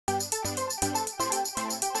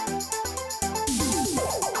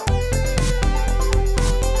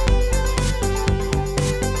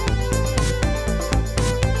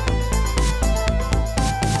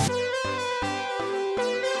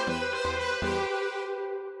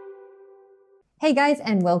Hey guys,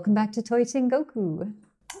 and welcome back to Toy Tengoku.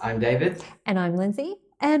 I'm David. And I'm Lindsay.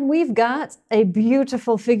 And we've got a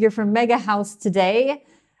beautiful figure from MegaHouse today,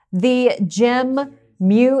 the G.E.M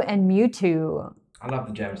Mew and Mewtwo. I love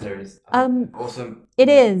the G.E.M series. Awesome. It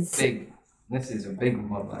is. Big. This is a big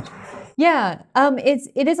model, actually. Yeah,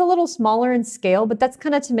 it is a little smaller in scale, but that's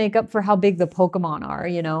kind of to make up for how big the Pokemon are,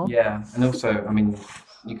 you know? Yeah, and also, I mean,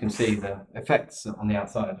 you can see the effects on the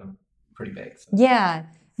outside are pretty big. So. Yeah.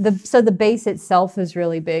 So the base itself is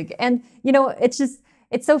really big. And, you know, it's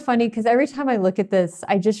so funny because every time I look at this,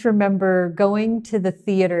 I just remember going to the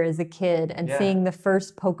theater as a kid and seeing the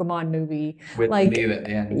first Pokemon movie. With like, Mew at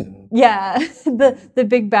the end. Yeah, the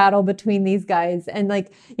big battle between these guys. And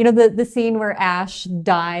like, you know, the scene where Ash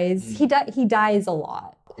dies. He dies a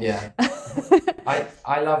lot. Yeah.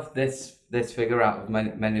 I love this figure out of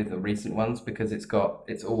many of the recent ones because it's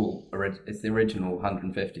the original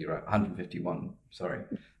 150, right? 151, sorry.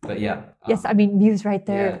 But yeah. Yes, I mean, Mew's right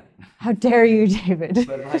there. Yeah. How dare you, David?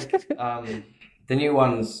 But like, the new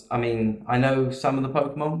ones, I mean, I know some of the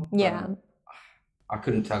Pokemon. Yeah. I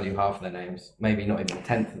couldn't tell you half their names, maybe not even a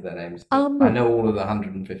tenth of their names. I know all of the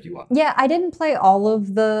 151. Yeah, I didn't play all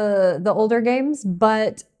of the older games,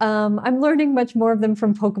 but I'm learning much more of them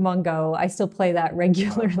from Pokemon Go. I still play that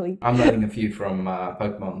regularly. I'm learning a few from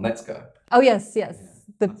Pokemon Let's Go. Oh, yes. The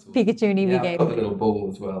awesome. Pikachu and Eevee game. I've got the little ball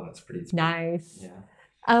as well. That's pretty sweet. Nice.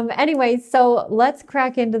 Yeah. Anyway, so let's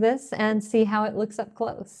crack into this and see how it looks up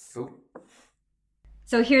close. Cool.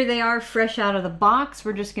 So here they are fresh out of the box.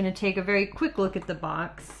 We're just going to take a very quick look at the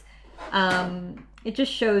box. It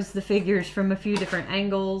just shows the figures from a few different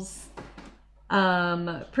angles.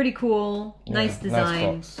 Pretty cool. Yeah, nice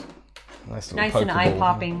design. Nice box. Nice and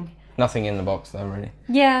eye-popping. Nothing in the box though, really.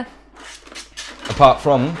 Yeah. Apart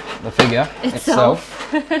from the figure itself.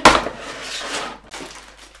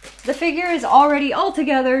 The figure is already all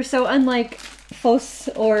together, so unlike Fos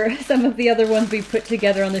or some of the other ones we put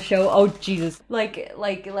together on the show, oh Jesus, like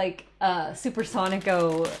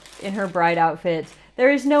Supersonico in her bride outfit,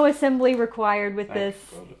 there is no assembly required with this.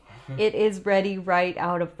 It is ready right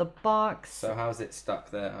out of the box. So how's it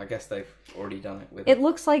stuck there? I guess they've already done it with it. It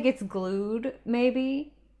looks like it's glued,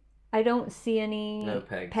 maybe. I don't see any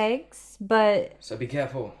pegs, but... So be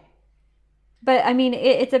careful. But, I mean,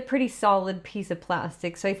 it's a pretty solid piece of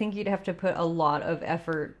plastic, so I think you'd have to put a lot of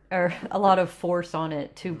effort, or a lot of force on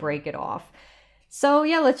it to break it off. So,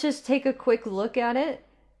 yeah, let's just take a quick look at it.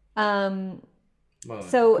 Well, the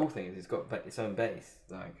cool thing is it's got its own base.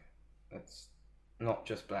 Like, it's not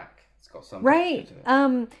just black. It's got some right. texture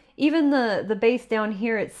to it. Even the base down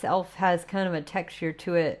here itself has kind of a texture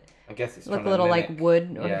to it. I guess it's like a little like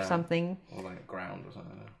wood or something. Or like ground or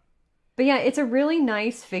something. But yeah, it's a really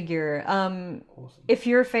nice figure. Awesome. If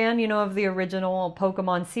you're a fan, you know, of the original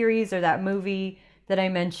Pokemon series or that movie that I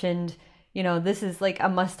mentioned, you know, this is like a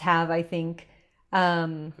must-have, I think.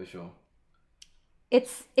 For sure.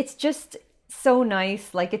 It's just so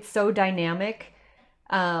nice. Like, it's so dynamic.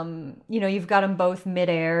 You know, you've got them both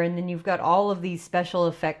midair, and then you've got all of these special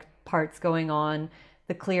effect parts going on.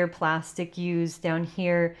 The clear plastic used down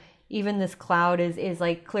here. Even this cloud is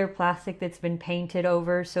like clear plastic that's been painted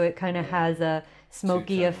over, so it kind of has a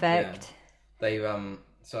smoky effect. Yeah. They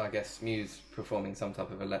so I guess Mew's performing some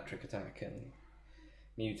type of electric attack, and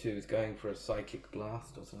Mewtwo is going for a psychic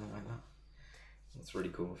blast or something like that. That's a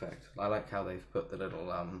really cool effect. I like how they've put the little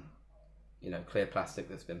you know, clear plastic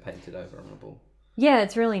that's been painted over on the ball. Yeah,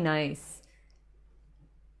 it's really nice.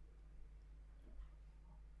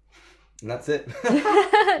 And that's it.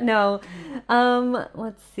 No.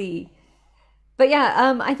 Let's see. But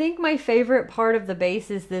yeah, I think my favorite part of the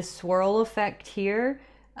base is this swirl effect here.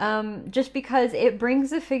 Just because it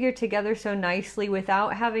brings the figure together so nicely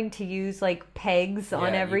without having to use like pegs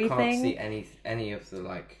on everything. You can't see any of the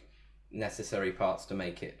like necessary parts to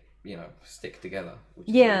make it, you know, stick together. Which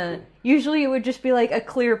is really cool. Usually it would just be like a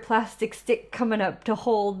clear plastic stick coming up to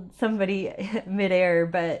hold somebody midair,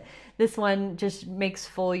 but this one just makes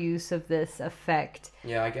full use of this effect.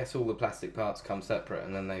 Yeah, I guess all the plastic parts come separate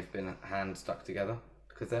and then they've been hand stuck together.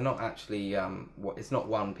 Because they're not actually, it's not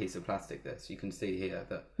one piece of plastic this. You can see here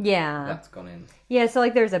that that's gone in. Yeah, so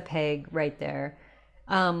like there's a peg right there.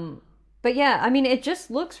 But yeah, I mean, it just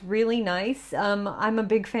looks really nice. I'm a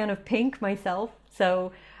big fan of pink myself,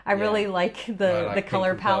 so I really like the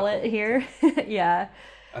color palette here. Yeah.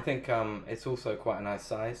 I think it's also quite a nice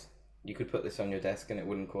size. You could put this on your desk and it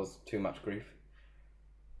wouldn't cause too much grief.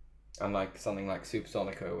 Unlike something like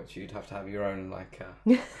Supersonico, which you'd have to have your own like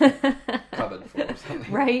cupboard for or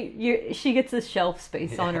something. Right, she gets a shelf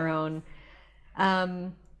space on her own.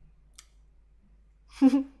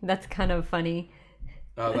 That's kind of funny.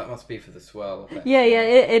 Oh, that must be for the swirl effect. Yeah,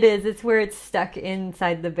 it is. It's where it's stuck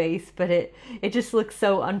inside the base, but it just looks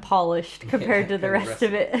so unpolished compared to the rest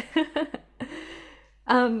of it.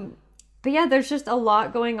 But yeah, there's just a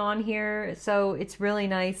lot going on here, so it's really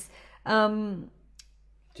nice.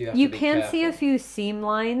 You can see a few seam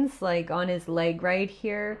lines like on his leg right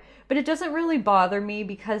here, but it doesn't really bother me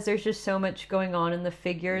because there's just so much going on in the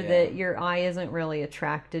figure that your eye isn't really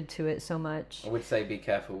attracted to it so much. I would say be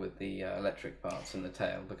careful with the electric parts and the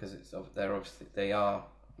tail because they are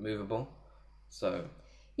movable, so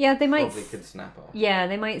yeah, they might probably could snap off. Yeah,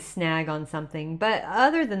 they might snag on something, but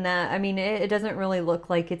other than that, I mean, it doesn't really look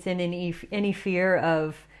like it's in any fear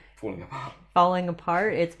of falling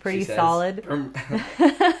apart. It's pretty solid.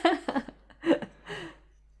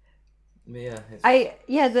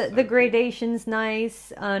 The gradation's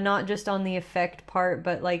nice, not just on the effect part,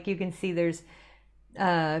 but like you can see there's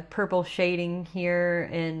purple shading here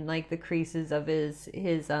and like the creases of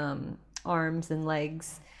his arms and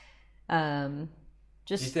legs. Do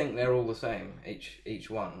you think they're all the same, each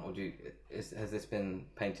one, or has this been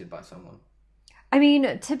painted by someone? I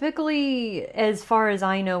mean, typically, as far as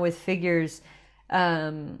I know with figures,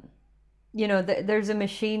 there's a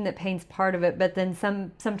machine that paints part of it, but then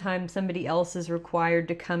sometimes somebody else is required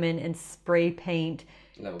to come in and spray paint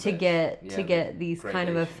to get these kind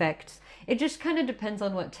of effects. It just kind of depends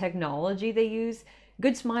on what technology they use.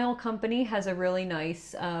 Good Smile Company has a really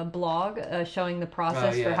nice blog showing the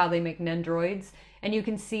process for how they make Nendroids, and you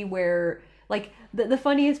can see where, like, the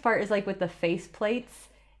funniest part is like with the face plates.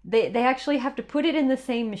 They actually have to put it in the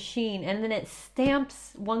same machine, and then it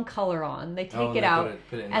stamps one color on. They take it out,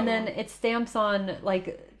 and then it stamps on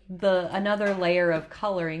like another layer of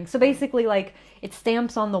coloring. So basically, like, it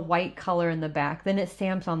stamps on the white color in the back, then it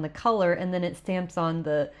stamps on the color, and then it stamps on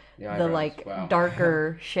the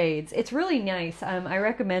darker shades. It's really nice. I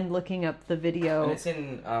recommend looking up the video. And it's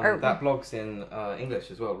in that blog's in English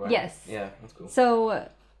as well, right? Yes. Yeah, that's cool. So,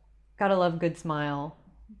 gotta love Good Smile.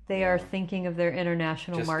 They are thinking of their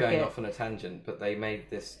international market. Just going off on a tangent, but they made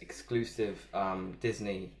this exclusive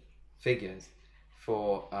Disney figures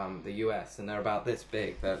for the US, and they're about this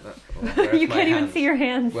big. You can't even see your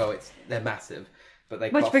hands. Well, they're massive, but they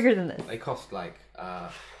much bigger than this. They cost like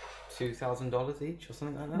 $2,000 each or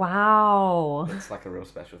something like that. Wow, it's like a real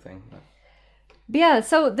special thing. But yeah,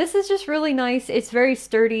 so this is just really nice. It's very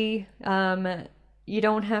sturdy. You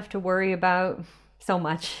don't have to worry about so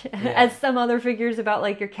much as some other figures about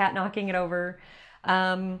like your cat knocking it over.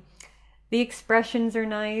 The expressions are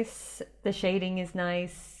nice. The shading is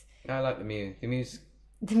nice. I like the Mew. The Mew's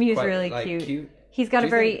quite, really cute. He's got a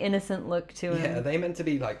very innocent look to him. Yeah, are they meant to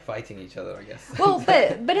be like fighting each other, I guess? Well,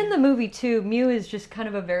 but in the movie too, Mew is just kind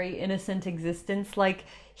of a very innocent existence. Like,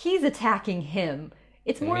 he's attacking him.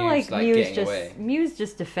 It's more like Mew's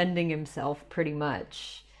just defending himself pretty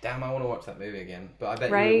much. Damn, I want to watch that movie again. But I bet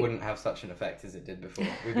you it wouldn't have such an effect as it did before.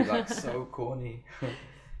 We'd be like, so corny.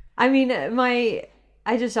 I mean,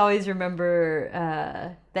 I just always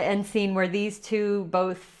remember the end scene where these two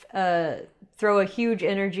both throw a huge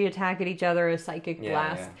energy attack at each other, a psychic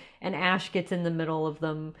blast, and Ash gets in the middle of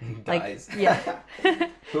them. Dies. Like, yeah.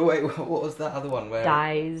 But wait, what was that other one where...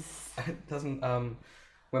 Dies. Doesn't...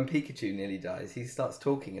 when Pikachu nearly dies, he starts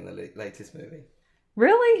talking in the latest movie.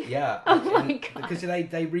 Really? Yeah. Oh my god. Because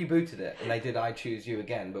they rebooted it and they did I Choose You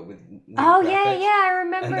Again, but with new graphics. Yeah, I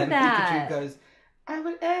remember and then that. Pikachu goes, I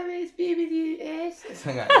will always be with you, Ace.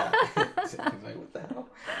 Something like that. So like, what the hell?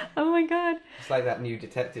 Oh my god. It's like that new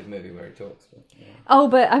detective movie where he talks. But, yeah. Oh,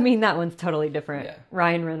 but I mean, that one's totally different. Yeah.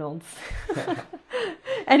 Ryan Reynolds.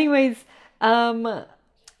 Anyways,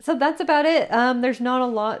 so that's about it. There's not a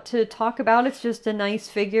lot to talk about. It's just a nice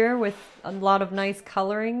figure with a lot of nice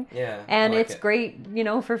coloring. Yeah. And it's great,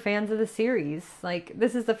 for fans of the series. Like,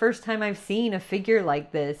 this is the first time I've seen a figure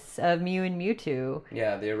like this of Mew and Mewtwo.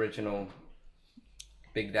 Yeah, the original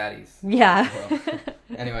Big Daddies. Yeah. Well,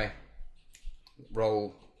 anyway,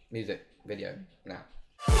 roll music video now.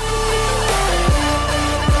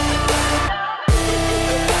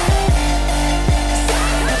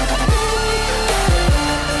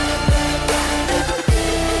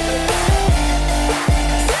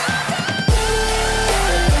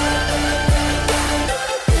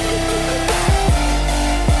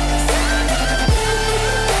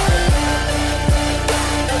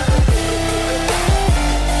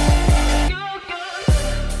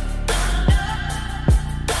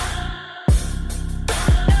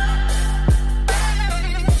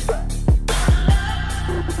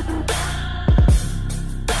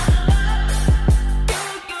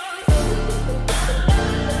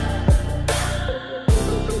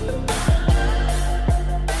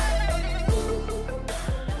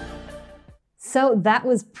 So that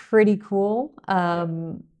was pretty cool.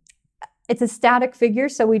 It's a static figure,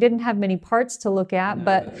 so we didn't have many parts to look at, No,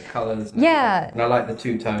 but the colors. yeah. And I like the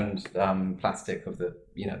two-toned plastic of the,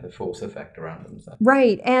 the force effect around them. So.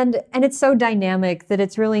 Right, and it's so dynamic that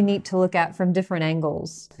it's really neat to look at from different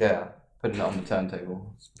angles. Yeah, putting it on the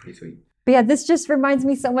turntable, it's pretty sweet. But yeah, this just reminds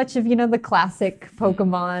me so much of, the classic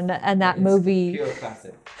Pokemon and that movie. Pure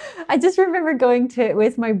classic. I just remember going to it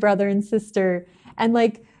with my brother and sister, and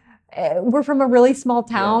we're from a really small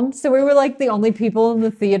town, so we were like the only people in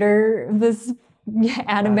the theater of this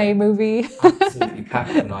anime movie. Absolutely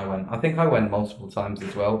packed when I went. I think I went multiple times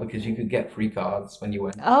as well because you could get free cards when you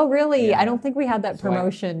went. Oh, really? Yeah. I don't think we had that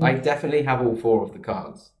promotion. I definitely have all 4 of the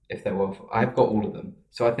cards, if there were. I've got all of them.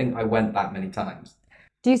 So I think I went that many times.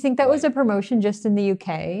 Do you think that was a promotion just in the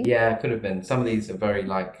UK? Yeah, it could have been. Some of these are very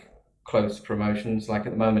close promotions. Like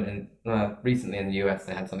at the moment, recently in the US,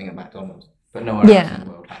 they had something at McDonald's, but nowhere else in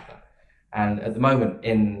the world had that. And at the moment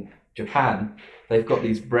in Japan, they've got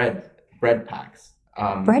these bread packs.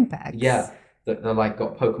 Bread packs? Yeah, they're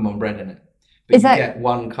got Pokemon bread in it. But you get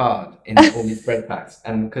 1 card in all these bread packs.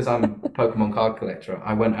 And because I'm a Pokemon card collector,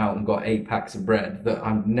 I went out and got 8 packs of bread that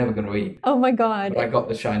I'm never going to eat. Oh my God. But I got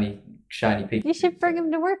the shiny Pikachu. You should bring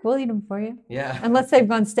them to work. We'll eat them for you. Yeah. Unless they've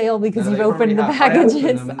gone stale because you've opened the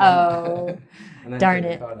packages. Oh, darn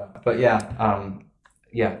it. But yeah,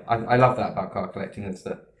 I love that about card collecting. Is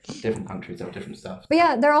that different countries have different stuff. But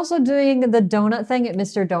yeah, they're also doing the donut thing at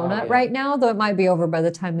Mr. Donut right now, though it might be over by the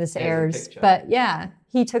time this airs. But yeah,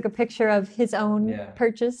 he took a picture of his own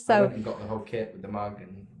purchase. So I went and got the whole kit with the mug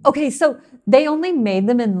and. Okay, so they only made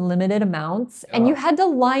them in limited amounts, and you had to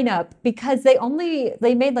line up because they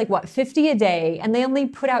made 50 a day, and they only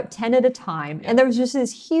put out 10 at a time. And there was just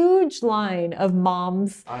this huge line of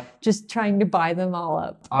moms just trying to buy them all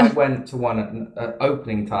up. I went to one at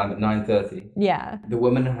opening time at 9:30. Yeah. The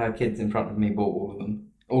woman and her kids in front of me bought all of them.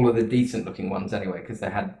 All of the decent looking ones anyway, because they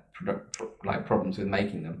had problems with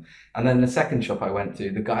making them. And then the second shop I went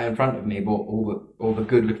to, the guy in front of me bought all the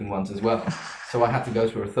good looking ones as well. So I had to go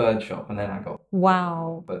to a third shop, and then I got.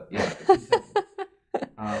 Wow. But yeah.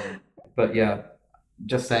 But yeah,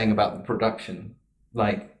 just saying about the production,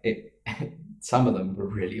 some of them were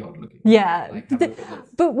really odd looking. Yeah,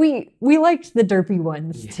 but we liked the derpy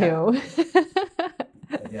ones too.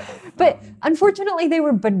 Yeah. But unfortunately, they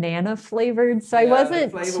were banana flavored, so I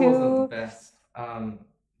wasn't the flavor too. Wasn't the best.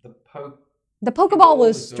 The Pokeball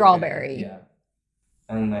was strawberry. Okay. Yeah.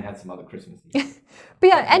 And then they had some other Christmas. But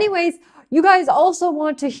yeah, anyways, you guys also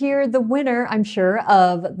want to hear the winner, I'm sure,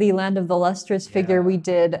 of the Land of the Lustrous figure we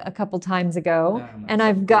did a couple times ago. And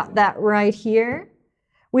I've got that right here.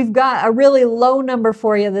 We've got a really low number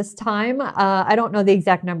for you this time. I don't know the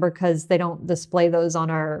exact number because they don't display those on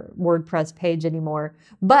our WordPress page anymore.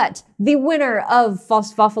 But the winner of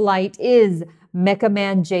Phosphophilite is Mecha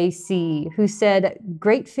Man JC, who said,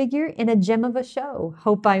 "Great figure in a gem of a show.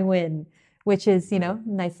 Hope I win," which is,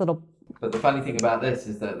 nice little. But the funny thing about this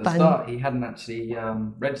is that at the start he hadn't actually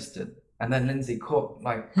registered, and then Lindsay got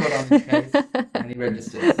on his case and he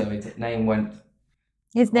registered, so his name went.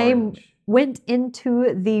 His name went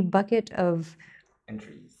into the bucket of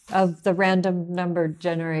entries of the random number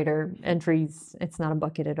generator entries. It's not a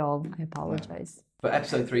bucket at all. I apologize. No. But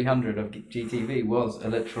episode 300 of GTV was a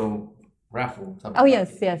literal raffle. Oh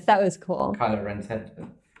yes, that was cool. Kylo Ren's head. But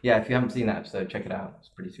yeah, if you haven't seen that episode, check it out. It's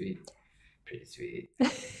pretty sweet.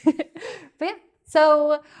 But yeah,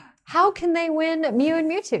 so how can they win Mew and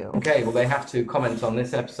Mewtwo? Okay, well they have to comment on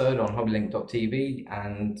this episode on hobbylink.tv,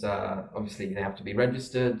 and obviously they have to be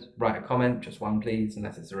registered, write a comment, just one please,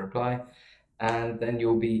 unless it's a reply, and then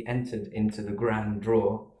you'll be entered into the grand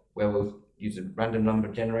draw where we'll use a random number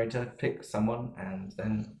generator, pick someone, and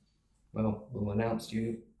then, we'll announce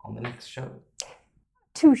you on the next show.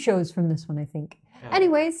 2 shows from this one, I think. Yeah.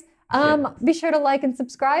 Anyways, be sure to like and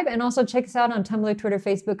subscribe, and also check us out on Tumblr, Twitter,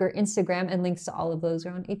 Facebook, or Instagram, and links to all of those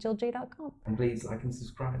are on hlj.com. And please like and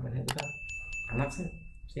subscribe and hit the bell. And that's it.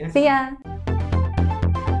 See you next time. See ya!